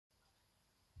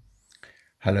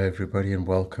Hello everybody and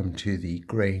welcome to the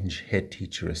Grange Head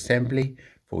Teacher Assembly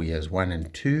for Years 1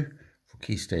 and 2 for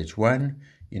Key Stage 1.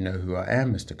 You know who I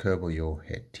am, Mr. Kerbal, your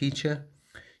head teacher.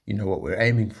 You know what we're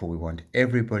aiming for. We want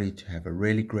everybody to have a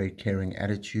really great caring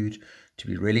attitude, to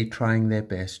be really trying their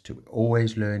best, to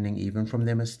always learning even from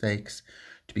their mistakes,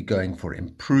 to be going for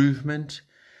improvement,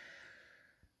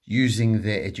 using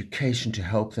their education to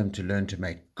help them to learn to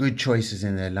make good choices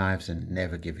in their lives and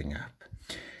never giving up.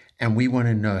 And we want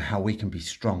to know how we can be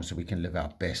strong so we can live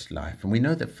our best life. And we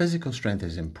know that physical strength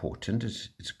is important.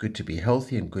 It's good to be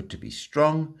healthy and good to be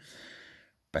strong.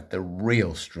 But the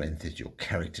real strength is your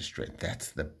character strength.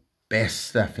 That's the best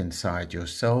stuff inside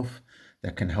yourself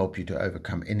that can help you to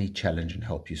overcome any challenge and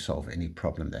help you solve any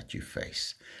problem that you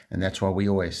face. And that's why we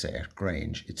always say at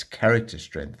Grange, it's character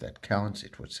strength that counts.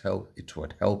 It's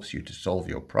what helps you to solve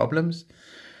your problems.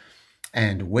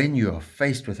 And when you are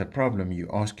faced with a problem, you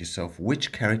ask yourself,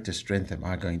 which character strength am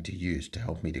I going to use to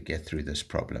help me to get through this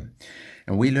problem?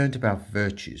 And we learned about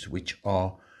virtues, which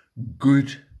are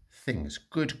good things,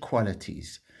 good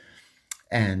qualities.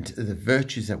 And the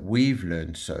virtues that we've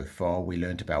learned so far, we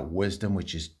learned about wisdom,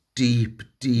 which is deep,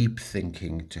 deep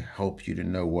thinking to help you to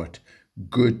know what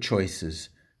good choices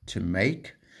to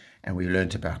make. And we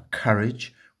learned about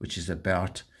courage, which is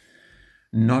about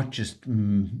not just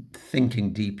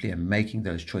thinking deeply and making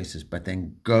those choices, but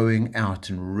then going out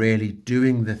and really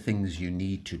doing the things you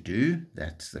need to do.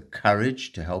 That's the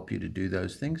courage to help you to do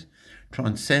those things.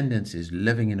 Transcendence is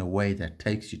living in a way that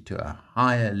takes you to a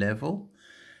higher level.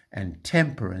 And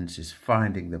temperance is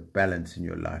finding the balance in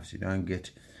your life so you don't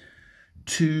get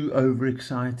too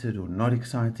overexcited or not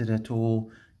excited at all.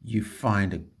 You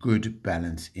find a good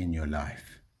balance in your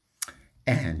life.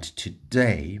 And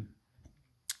today,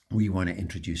 we want to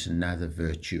introduce another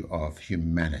virtue of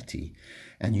humanity.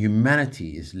 And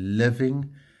humanity is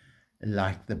living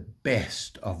like the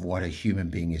best of what a human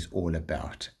being is all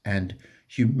about. And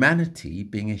humanity,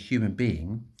 being a human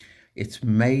being, it's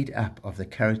made up of the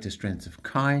character strengths of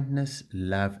kindness,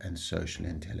 love, and social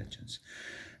intelligence.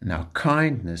 Now,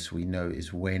 kindness, we know,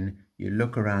 is when you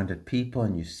look around at people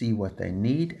and you see what they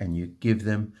need and you give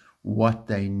them what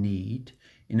they need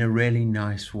in a really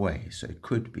nice way. So it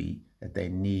could be that they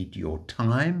need your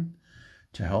time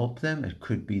to help them. It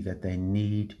could be that they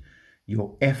need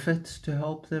your efforts to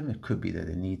help them. It could be that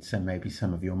they need maybe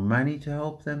some of your money to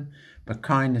help them. But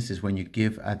kindness is when you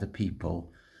give other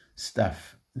people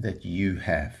stuff that you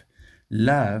have.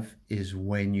 Love is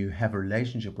when you have a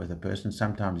relationship with a person.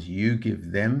 Sometimes you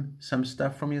give them some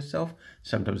stuff from yourself.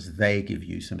 Sometimes they give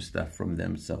you some stuff from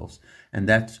themselves. And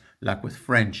that's like with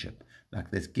friendship. Like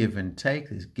there's give and take,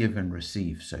 there's give and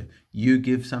receive. So you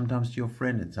give sometimes to your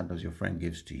friend and sometimes your friend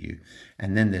gives to you.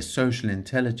 And then there's social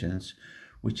intelligence,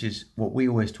 which is what we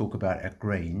always talk about at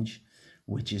Grange,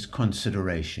 which is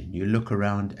consideration. You look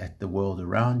around at the world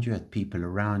around you, at people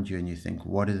around you, and you think,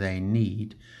 what do they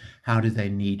need? How do they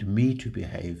need me to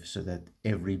behave so that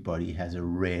everybody has a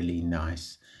really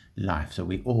nice life? So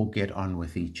we all get on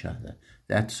with each other.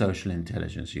 That's social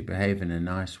intelligence. You behave in a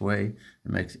nice way.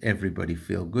 It makes everybody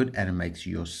feel good and it makes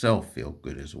yourself feel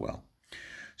good as well.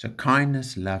 So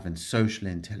kindness, love, and social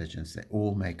intelligence, they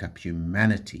all make up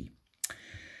humanity.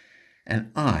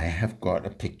 And I have got a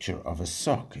picture of a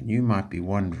sock. And you might be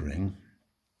wondering,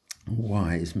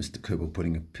 why is Mr. Kerbal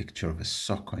putting a picture of a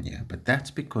sock on here? But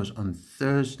that's because on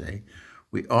Thursday,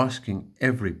 we're asking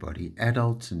everybody,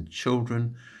 adults and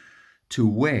children, to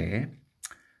wear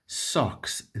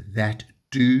socks that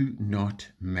do not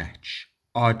match.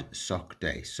 Odd sock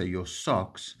day. So your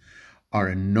socks are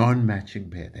a non-matching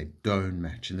pair. They don't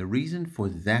match. And the reason for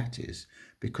that is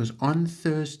because on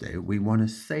Thursday, we want to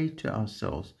say to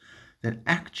ourselves that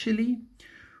actually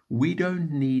we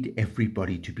don't need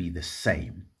everybody to be the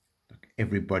same.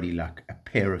 Everybody like a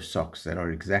pair of socks that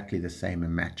are exactly the same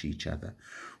and match each other.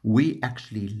 We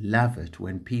actually love it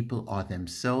when people are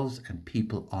themselves and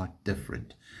people are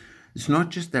different. It's not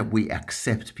just that we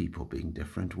accept people being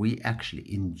different, we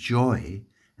actually enjoy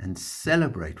and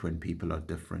celebrate when people are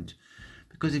different.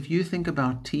 Because if you think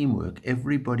about teamwork,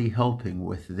 everybody helping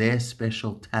with their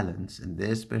special talents and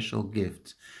their special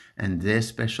gifts and their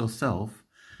special self,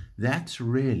 that's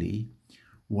really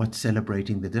what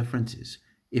celebrating the difference is.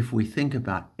 If we think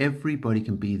about everybody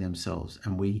can be themselves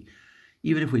and we,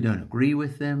 even if we don't agree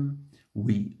with them,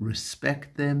 we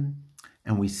respect them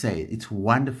and we say it's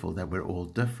wonderful that we're all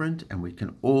different and we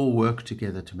can all work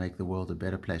together to make the world a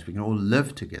better place. We can all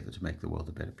live together to make the world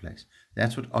a better place.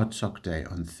 That's what Odd Sock Day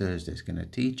on Thursday is going to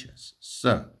teach us.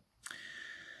 So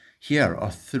here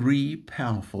are 3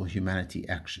 powerful humanity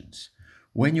actions.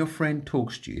 When your friend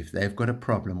talks to you, if they've got a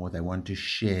problem or they want to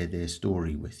share their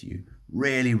story with you,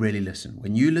 really, really listen.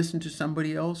 When you listen to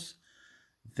somebody else,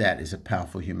 that is a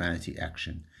powerful humanity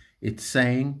action. It's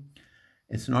saying,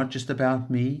 it's not just about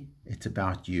me, it's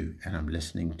about you, and I'm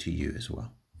listening to you as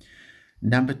well.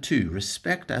 Number 2,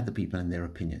 respect other people and their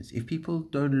opinions. If people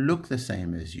don't look the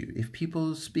same as you, if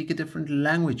people speak a different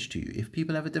language to you, if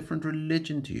people have a different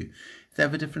religion to you, if they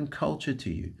have a different culture to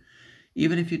you,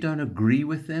 even if you don't agree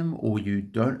with them or you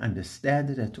don't understand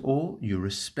it at all, you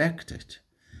respect it.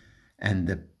 And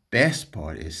the best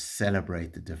part is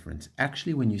celebrate the difference.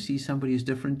 Actually, when you see somebody who's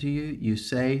different to you, you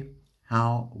say,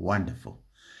 how wonderful,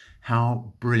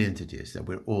 how brilliant it is that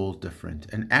we're all different.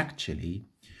 And actually,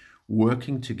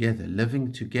 working together,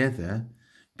 living together,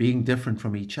 being different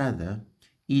from each other,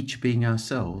 each being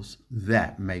ourselves,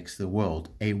 that makes the world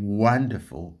a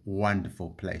wonderful, wonderful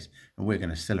place. And we're going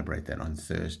to celebrate that on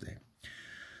Thursday.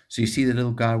 So you see the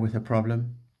little guy with a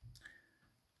problem?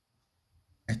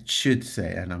 It should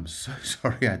say, and I'm so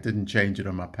sorry I didn't change it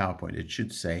on my PowerPoint, it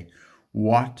should say,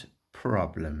 what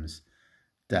problems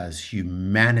does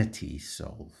humanity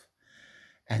solve?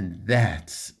 And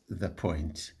that's the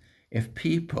point. If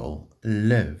people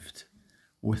lived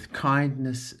with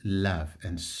kindness, love,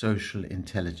 and social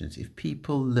intelligence, if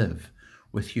people live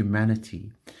with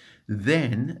humanity,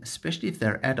 then, especially if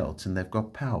they're adults and they've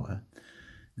got power,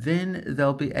 then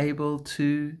they'll be able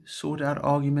to sort out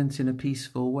arguments in a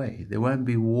peaceful way. There won't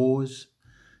be wars.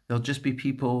 There'll just be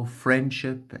people,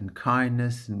 friendship and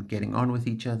kindness and getting on with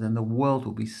each other, and the world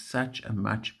will be such a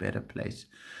much better place.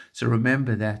 So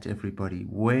remember that, everybody.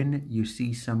 When you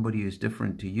see somebody who's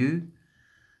different to you,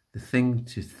 the thing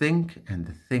to think and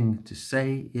the thing to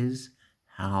say is,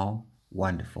 how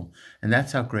wonderful. And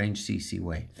that's our Grange CC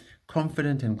way.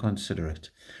 Confident and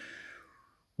considerate.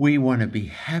 We want to be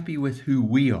happy with who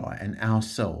we are and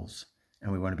ourselves.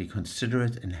 And we want to be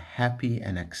considerate and happy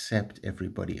and accept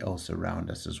everybody else around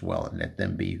us as well and let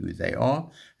them be who they are.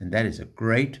 And that is a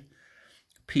great,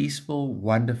 peaceful,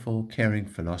 wonderful, caring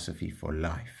philosophy for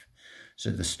life. So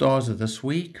the stars of this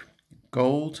week,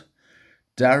 Gold,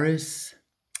 Darius,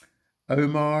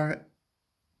 Omar,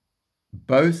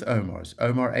 both Omars,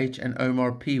 Omar H and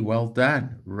Omar P, well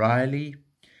done. Riley,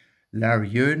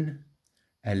 Lariun,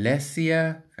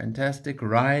 Alessia, fantastic.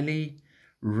 Riley,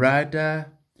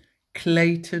 Rada,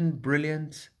 Clayton,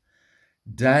 brilliant.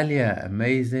 Dahlia,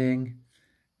 amazing.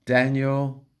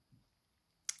 Daniel,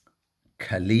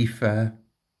 Khalifa,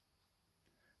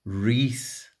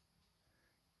 Reese,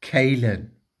 Kaylin,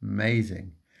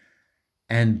 amazing.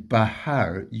 And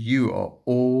Bahar, you are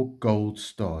all gold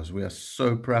stars. We are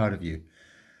so proud of you.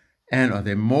 And are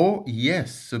there more?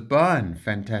 Yes, Saban,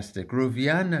 fantastic.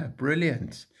 Ruviana,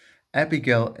 brilliant.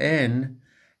 Abigail N.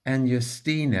 and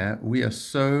Justina, we are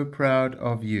so proud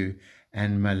of you.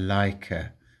 And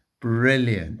Malika,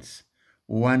 brilliant.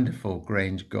 Wonderful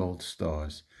Grange Gold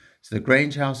Stars. So the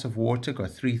Grange House of Water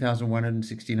got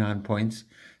 3,169 points.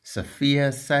 Sophia,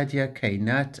 Sadia,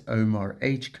 Kainat, Omar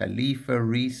H, Khalifa,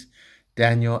 Reese,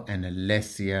 Daniel, and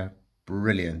Alessia,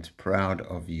 brilliant. Proud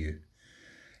of you.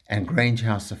 And Grange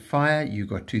House of Fire, you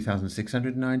got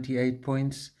 2,698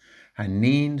 points.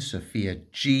 Haneen, Sophia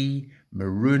G,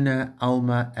 Maruna,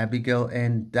 Alma, Abigail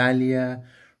N, Dahlia,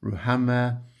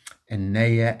 Ruhama,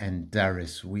 Enea, and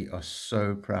Darius. We are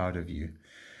so proud of you.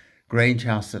 Grange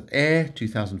House of Air,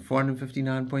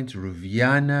 2,459 points.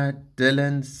 Ruviana,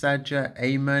 Dylan, Saja,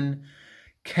 Ayman,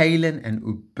 Kaylin, and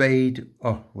Ubaid.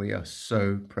 Oh, we are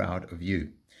so proud of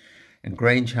you. And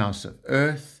Grange House of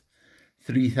Earth,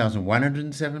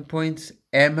 3,107 points.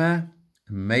 Emma,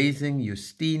 amazing.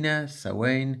 Justina,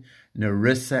 Sawain,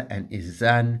 Narissa, and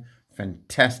Izan,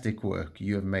 fantastic work.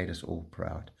 You have made us all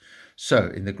proud. So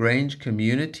in the Grange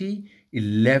community,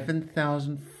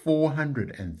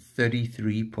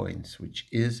 11,433 points, which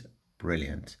is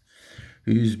brilliant.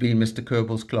 Who's been Mr.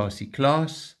 Kerbel's classy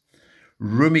class?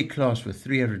 Rumi class with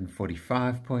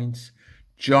 345 points.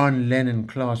 John Lennon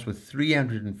class with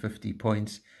 350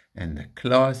 points. And the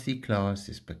classy class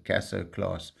is Picasso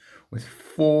class with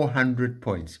 400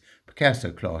 points.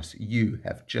 Picasso class, you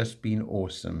have just been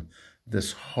awesome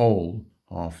this whole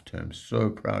half term. So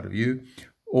proud of you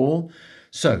all.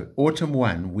 So autumn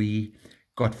 1, we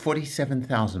got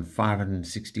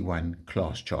 47,561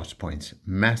 class charts points.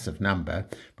 Massive number,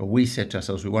 but we said to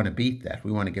ourselves, we want to beat that.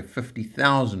 We want to get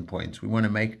 50,000 points. We want to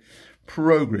make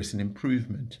progress and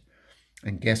improvement.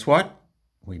 And guess what?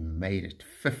 We made it.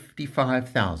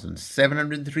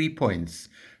 55,703 points.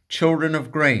 Children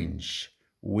of Grange,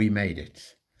 we made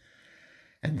it.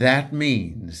 And that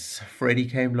means Freddie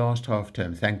came last half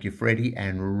term. Thank you, Freddie.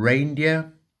 And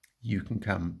Reindeer, you can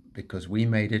come because we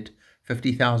made it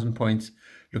 50,000 points.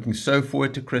 Looking so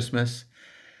forward to Christmas.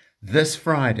 This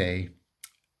Friday,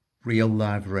 real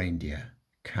live reindeer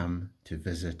come to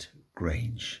visit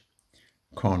Grange.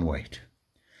 Can't wait.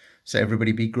 So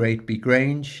everybody be great, be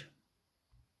Grange.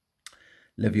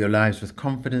 Live your lives with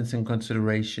confidence and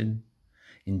consideration.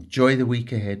 Enjoy the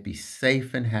week ahead. Be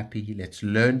safe and happy. Let's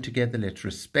learn together. Let's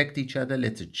respect each other.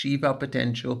 Let's achieve our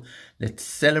potential. Let's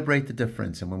celebrate the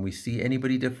difference. And when we see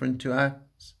anybody different to us,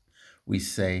 we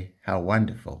say, how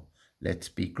wonderful. Let's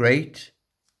be great.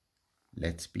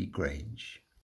 Let's be Grange.